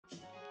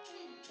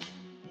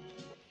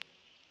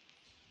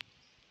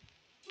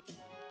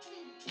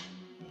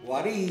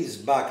What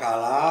is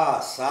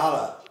Baccala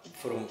salad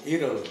from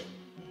Italy?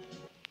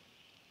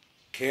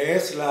 ¿Qué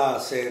es la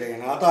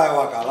serenata de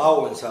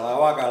bacalao, ensalada de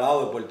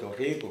bacalao de Puerto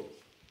Rico?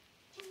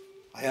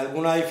 ¿Hay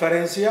alguna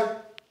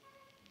diferencia?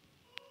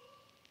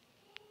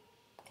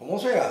 ¿Cómo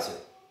se hace?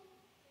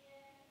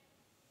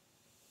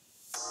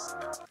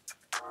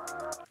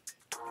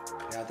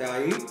 Quédate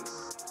ahí.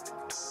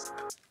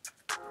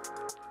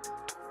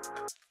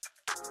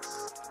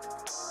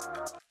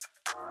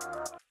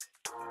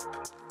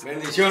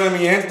 Bendiciones, mi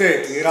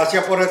gente, y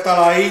gracias por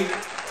estar ahí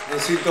en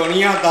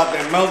sintonía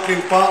de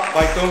Melting Pot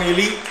by Tony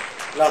Lee,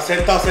 la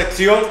sexta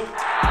sección.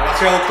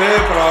 Gracias a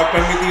ustedes por haber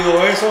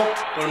permitido eso,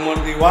 por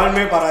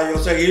motivarme para yo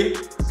seguir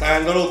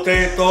trayéndole a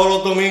ustedes todos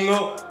los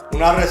domingos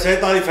una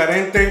receta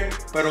diferente,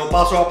 pero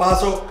paso a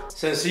paso,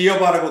 sencillo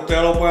para que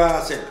ustedes lo puedan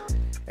hacer.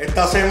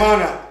 Esta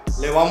semana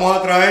le vamos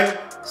a traer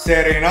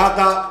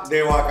serenata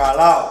de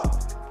bacalao,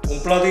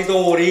 un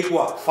platito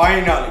boricua,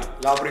 finally,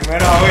 la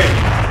primera vez.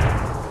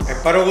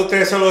 Espero que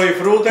ustedes se lo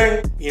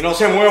disfruten y no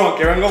se muevan,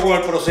 que vengo con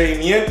el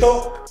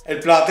procedimiento, el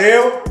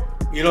plateo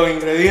y los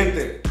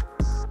ingredientes.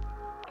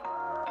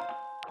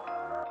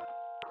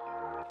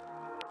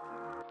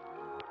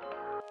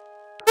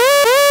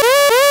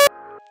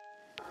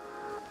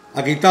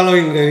 Aquí están los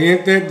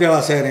ingredientes de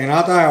la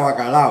serenata de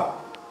bacalao.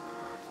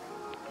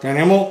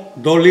 Tenemos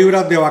 2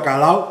 libras de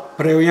bacalao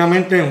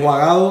previamente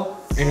enjuagado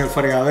en el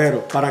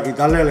fregadero para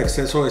quitarle el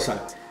exceso de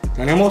sal.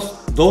 Tenemos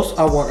 2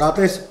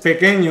 aguacates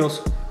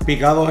pequeños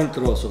picados en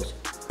trozos.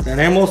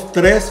 Tenemos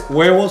 3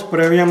 huevos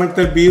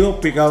previamente hervidos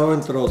picados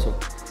en trozos.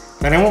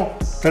 Tenemos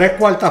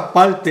 3/4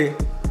 partes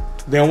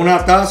de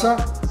una taza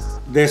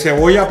de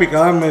cebolla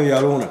picada en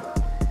media luna.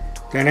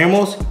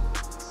 Tenemos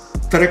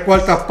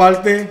 3/4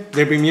 partes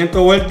de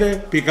pimiento verde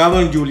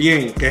picado en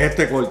julienne, que es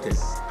este corte.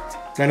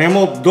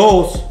 Tenemos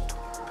 2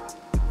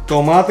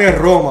 tomates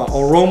Roma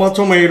o Roma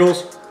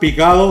tomatoes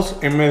picados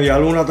en media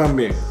luna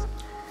también.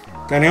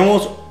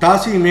 Tenemos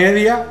taza y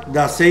media de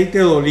aceite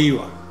de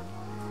oliva.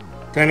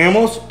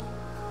 Tenemos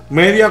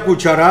media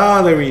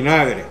cucharada de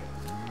vinagre.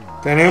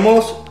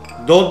 Tenemos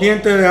 2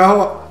 dientes de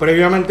ajo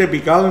previamente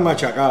picados y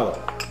machacados.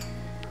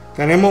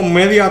 Tenemos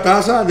media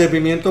taza de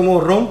pimiento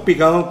morrón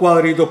picado en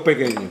cuadritos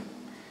pequeños.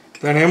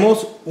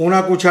 Tenemos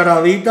una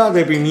cucharadita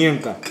de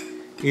pimienta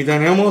y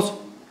tenemos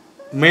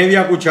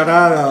media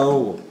cucharada de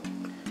adobo.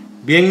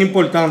 Bien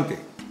importante,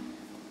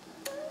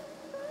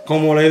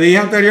 como le dije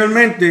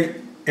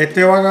anteriormente,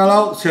 este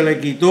bacalao se le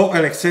quitó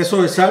el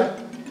exceso de sal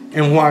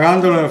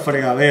enjuagándolo en el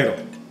fregadero.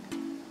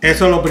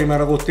 Eso es lo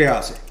primero que usted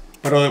hace.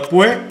 Pero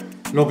después,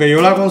 lo que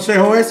yo le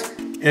aconsejo es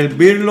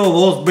hervirlo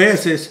 2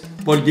 veces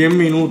por 10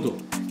 minutos.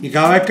 Y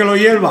cada vez que lo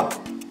hierva,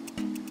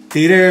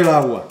 tire el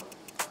agua.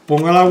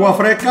 Ponga el agua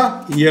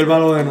fresca y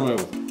hiérvalo de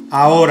nuevo.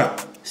 Ahora,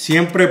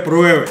 siempre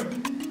pruebe,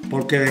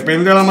 porque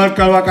depende de la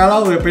marca del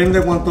bacalao,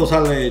 depende cuánto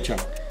sal le echan.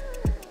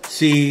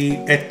 Si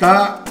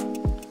está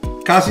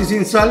casi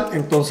sin sal,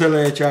 entonces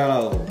le echa el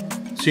adobo.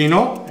 Si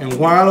no,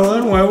 enjuágalo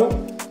de nuevo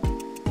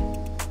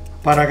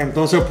para que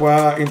entonces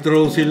pueda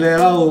introducirle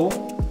el adobo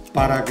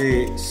para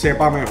que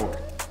sepa mejor.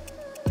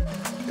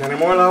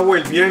 Tenemos el agua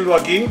hirviendo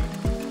aquí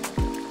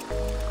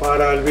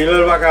para hervir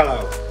el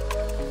bacalao.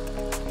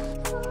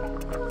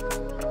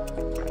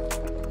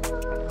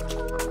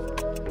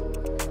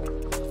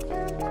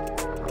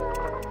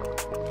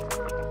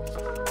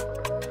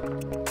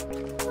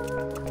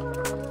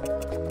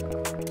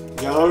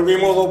 Ya lo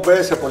hervimos 2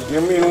 veces por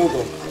 10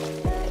 minutos.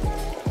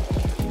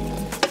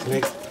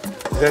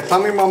 De esta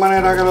misma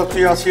manera que lo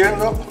estoy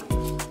haciendo,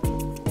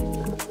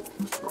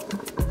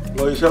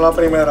 lo hice la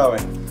primera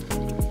vez.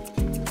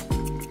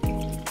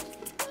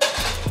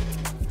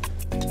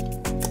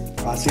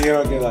 Así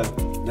debe quedar,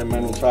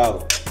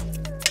 desmenuzado.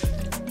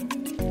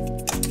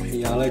 Y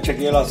ya le eché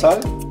aquí la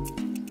sal.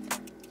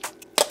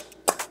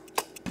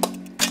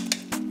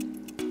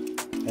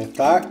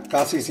 Está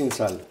casi sin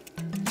sal.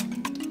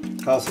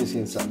 Casi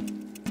sin sal.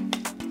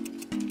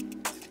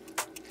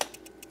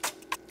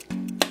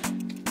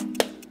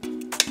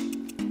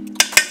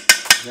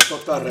 Ya esto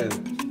está ready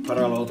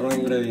para los otros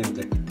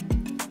ingredientes.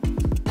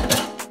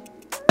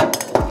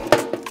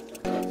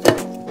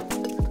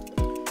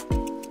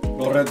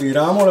 Lo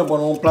retiramos, le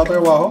ponemos un plato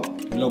debajo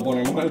y lo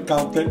ponemos en el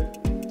counter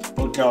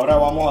porque ahora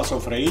vamos a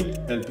sofreír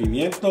el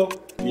pimiento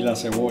y la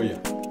cebolla.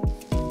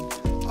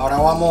 Ahora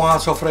vamos a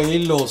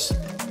sofreír los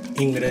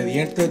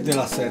ingredientes de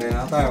la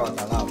serenata de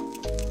bacalao.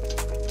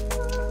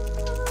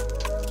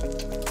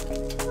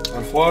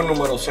 Al fuego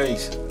número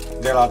 6.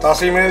 De la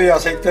taza y media de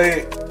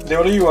aceite de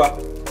oliva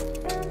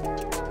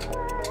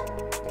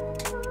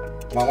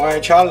vamos a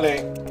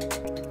echarle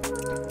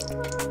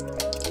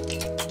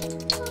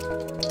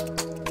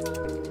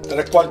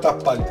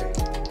 3/4 partes,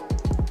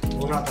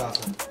 una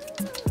taza.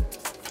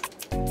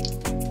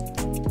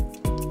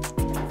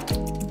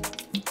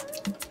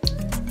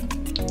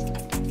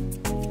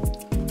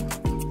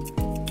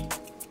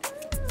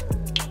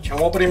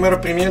 Echamos primero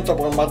el pimiento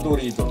porque es más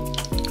durito.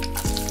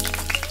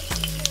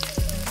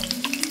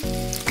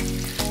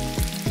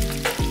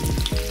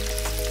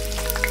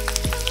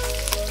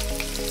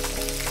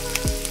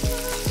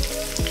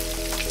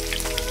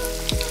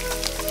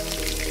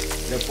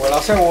 Después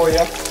la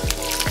cebolla.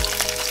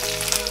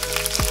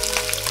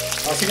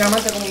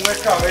 Básicamente como un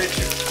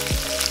escabeche.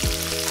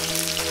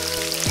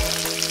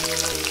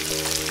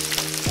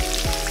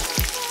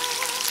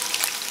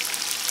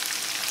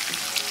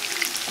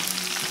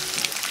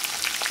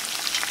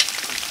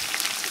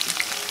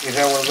 Y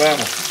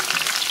revolvemos.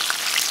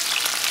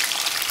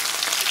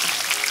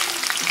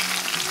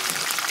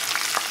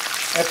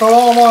 Esto lo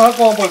vamos a dejar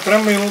como por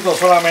 3 minutos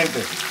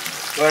solamente.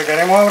 Lo que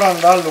queremos es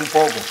abrandarlo un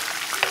poco.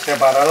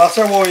 Separar la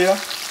cebolla.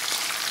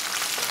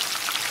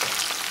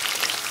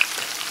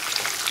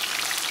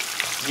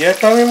 Y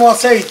este mismo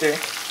aceite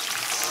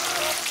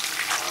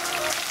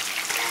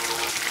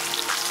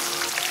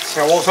se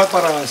va a usar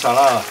para la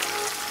ensalada.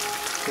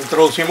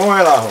 Introducimos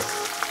el ajo.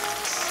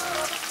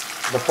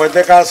 Después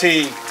de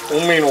casi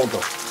 1 minuto.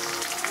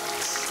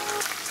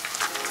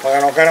 Porque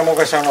no queremos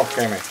que se nos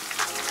queme.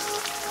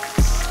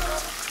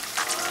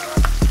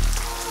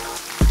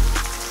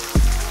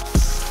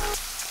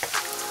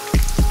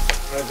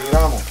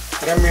 Retiramos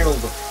 3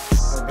 minutos.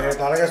 Los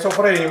vegetales que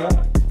sofreímos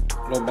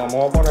los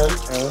vamos a poner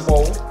en un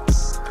bowl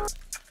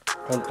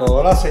con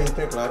todo el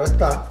aceite, claro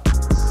está.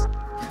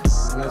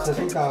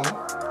 Necesitamos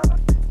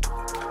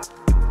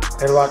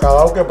el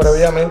bacalao que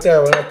previamente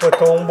habíamos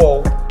puesto en un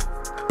bowl,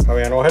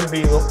 habíamos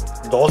hervido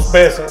 2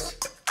 veces,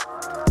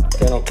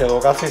 que nos quedó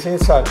casi sin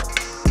sal.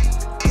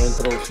 Lo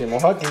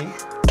introducimos aquí.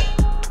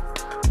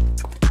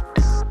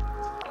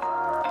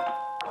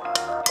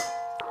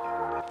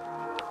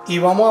 Y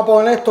vamos a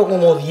poner esto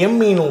como 10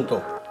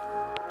 minutos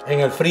en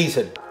el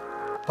freezer.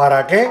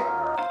 ¿Para qué?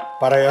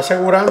 Para yo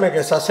asegurarme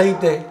que ese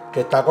aceite que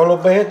está con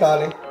los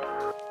vegetales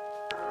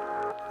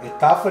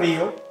está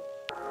frío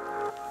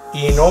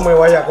y no me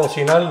vaya a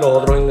cocinar los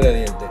otros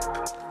ingredientes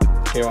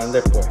que van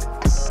después.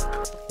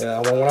 Le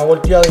damos una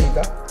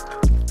volteadita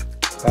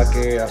para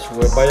que a su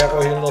vez vaya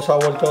cogiendo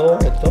sabor todo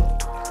esto.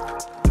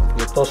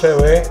 Y esto se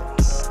ve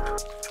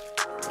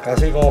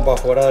casi como para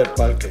fuera del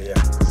parque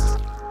ya.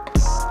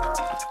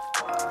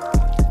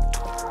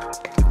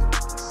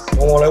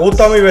 Como le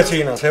gusta a mi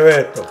vecina, se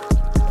ve esto.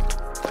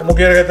 ¿Cómo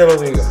quiere que te lo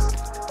diga?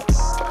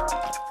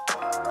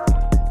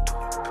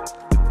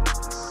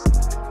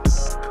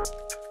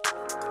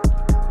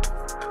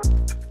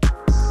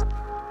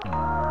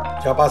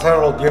 Ya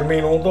pasaron los 10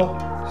 minutos,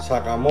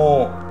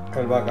 sacamos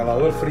el bacalao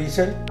del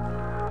freezer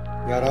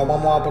y ahora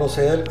vamos a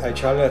proceder a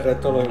echarle el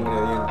resto de los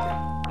ingredientes.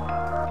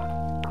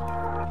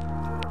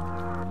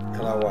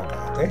 El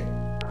aguacate,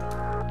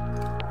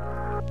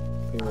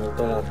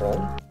 pimiento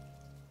morrón,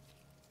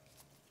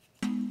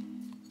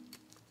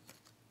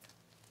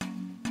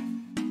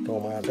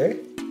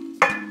 tomate,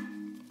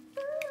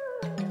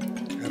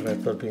 el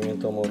resto del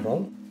pimiento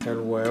morrón, el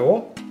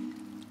huevo,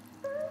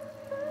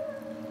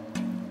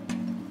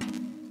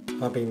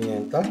 la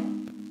pimienta,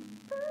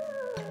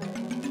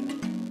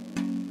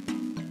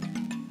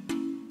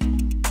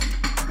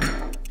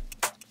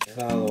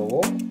 el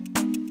adobo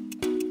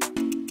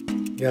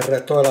y el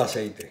resto del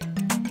aceite,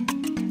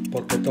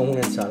 porque esto es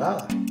una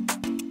ensalada.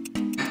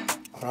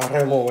 Ahora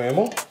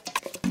removemos.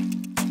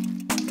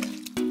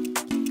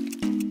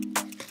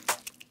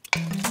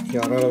 Y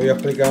ahora le voy a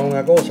explicar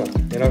una cosa.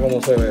 Mira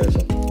cómo se ve eso.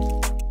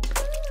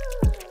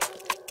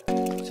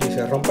 Si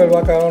se rompe el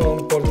bacalao no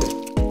importa.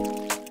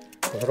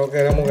 Nosotros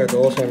queremos que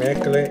todo se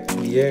mezcle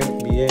bien,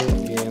 bien,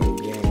 bien,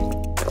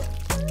 bien.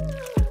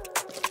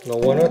 Lo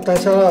bueno de esta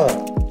ensalada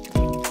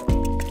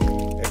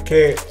es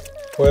que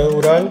puede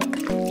durar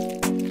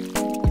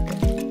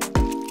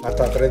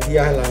hasta 3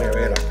 días en la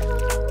nevera.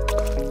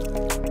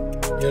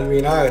 Y el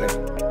vinagre,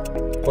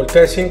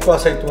 corté 5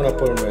 aceitunas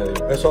por medio.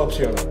 Eso es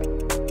opcional.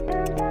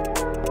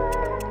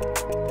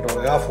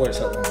 Le da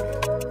fuerza también.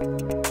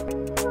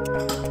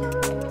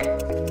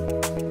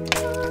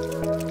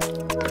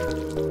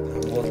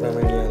 Damos otra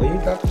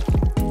meneadita.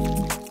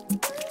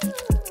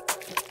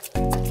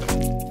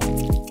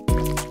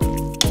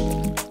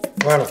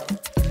 Bueno,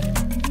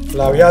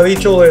 le había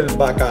dicho del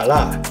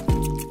bacalao.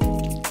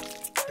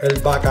 El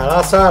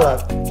bacalao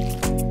salad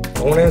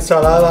es una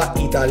ensalada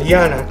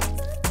italiana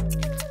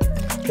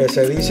que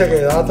se dice que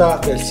data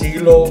del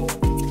siglo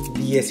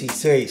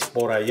XVI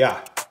por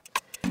allá.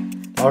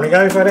 La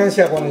única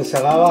diferencia con la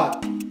ensalada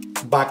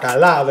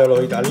Baccala de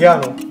los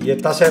italianos y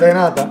esta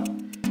Serenata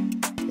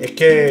es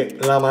que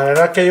la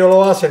manera que ellos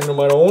lo hacen,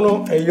 número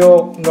uno,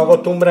 ellos no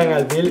acostumbran a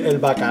hervir el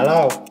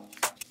bacalao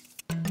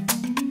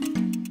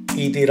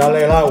y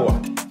tirarle el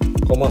agua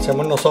como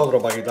hacemos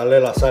nosotros para quitarle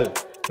la sal.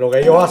 Lo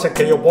que ellos hacen es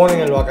que ellos ponen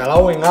el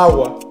bacalao en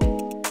agua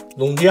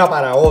de un día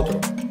para otro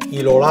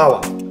y lo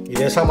lavan, y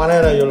de esa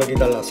manera ellos le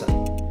quitan la sal.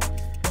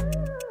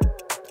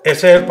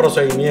 Ese es el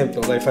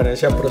procedimiento, la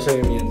diferencia del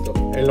procedimiento.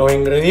 En los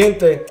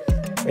ingredientes,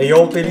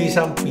 ellos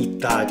utilizan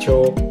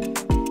pistacho,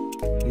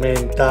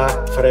 menta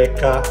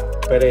fresca,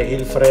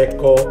 perejil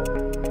fresco,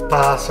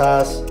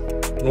 pasas,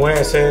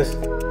 nueces.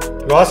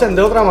 Lo hacen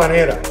de otra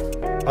manera.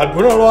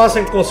 Algunos lo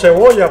hacen con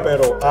cebolla,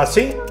 pero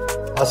así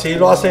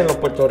lo hacen los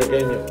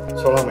puertorriqueños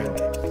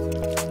solamente.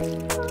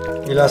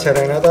 Y la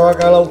Serenata de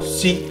Bacalao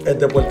sí es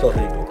de Puerto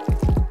Rico.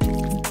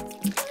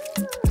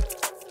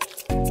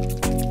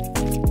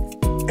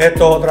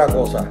 esto es otra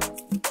cosa.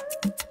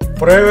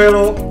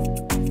 Pruébelo,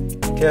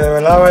 que de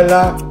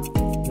verdad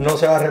no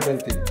se va a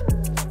arrepentir.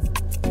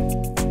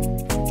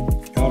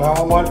 Ahora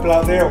vamos al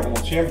plateo, como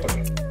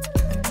siempre.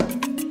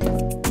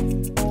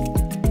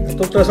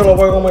 Esto usted se lo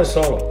puede comer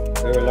solo,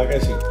 de verdad que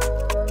sí.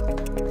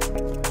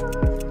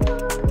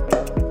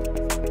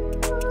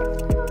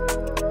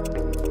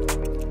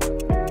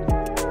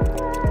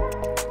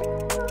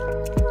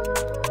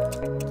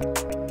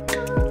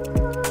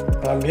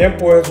 También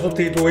puede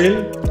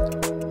sustituir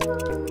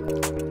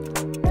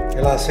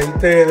el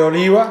aceite de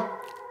oliva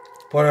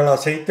por el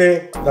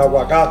aceite de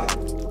aguacate.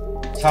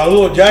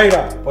 Saludos,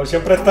 Yaira, por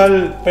siempre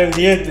estar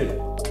pendiente.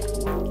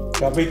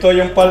 Que has visto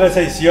ya un par de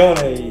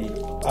secciones y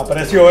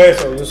aprecio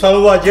eso. Y un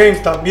saludo a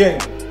James también.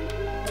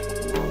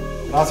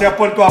 Gracias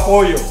por tu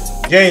apoyo,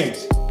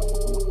 James.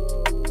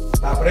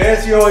 Te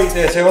aprecio y te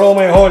deseo lo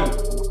mejor.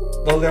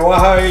 Donde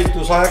vas a ir,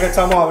 tú sabes que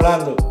estamos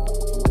hablando.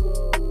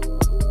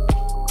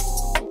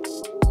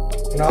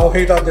 Unas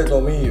hojitas de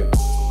tomillo.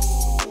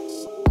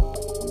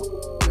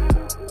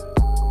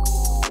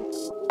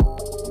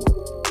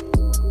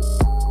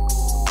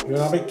 Y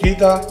una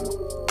pizquita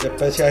de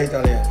especias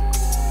italianas.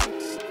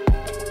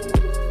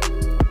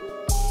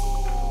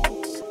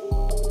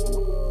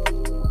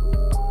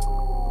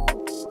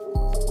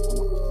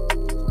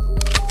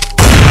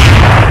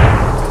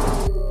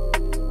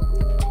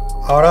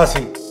 Ahora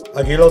sí,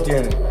 aquí lo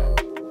tienen.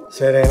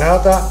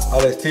 Serenata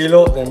al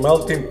estilo de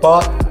Melting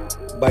Pot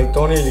by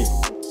Tony Lee.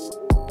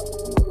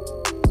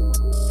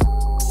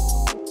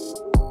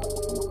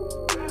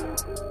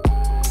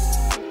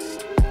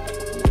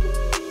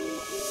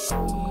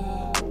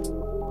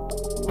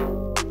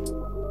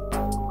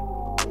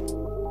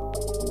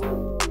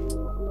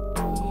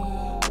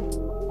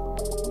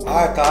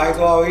 ¿Estás ahí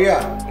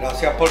todavía?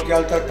 Gracias por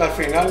quedarte hasta el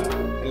final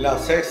en la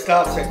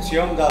sexta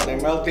sección de The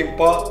Melting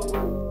Pot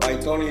by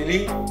Tony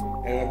Lee.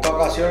 En esta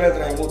ocasión le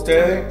traemos a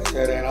ustedes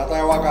serenata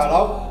de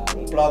bacalao,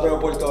 un plato de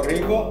Puerto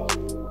Rico,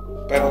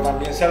 pero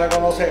también se le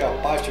conoce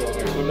gazpacho en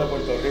el sur de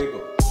Puerto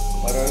Rico,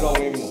 pero es lo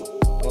mismo,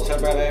 no se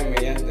peleen, mi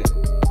gente.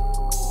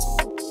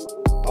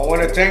 I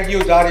want to thank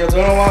you, Dario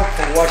Donovan,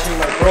 for watching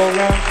my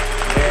program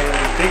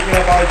and thinking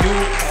about you.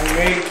 I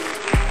made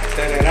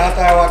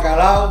serenata de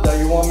bacalao that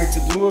you want me to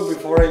do it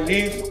before I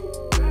leave,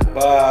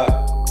 but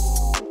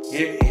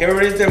here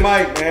is the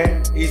mic,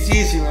 man. It's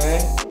easy,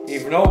 man.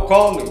 If no,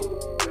 call me.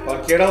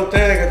 Cualquiera de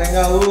ustedes que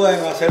tenga dudas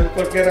en hacer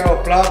cualquiera de los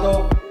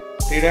platos,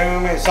 tírenme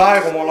un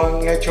mensaje como lo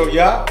han hecho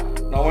ya.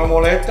 No me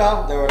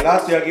molesta, de verdad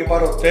estoy aquí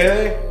para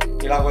ustedes.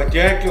 Y la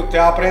cuestión es que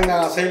ustedes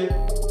aprendan a hacer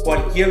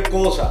cualquier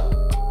cosa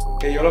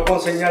que yo les puedo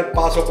enseñar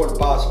paso por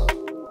paso.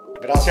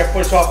 Gracias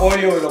por su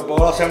apoyo y los veo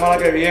la semana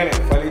que viene.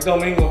 Feliz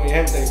domingo, mi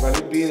gente, y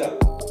feliz vida.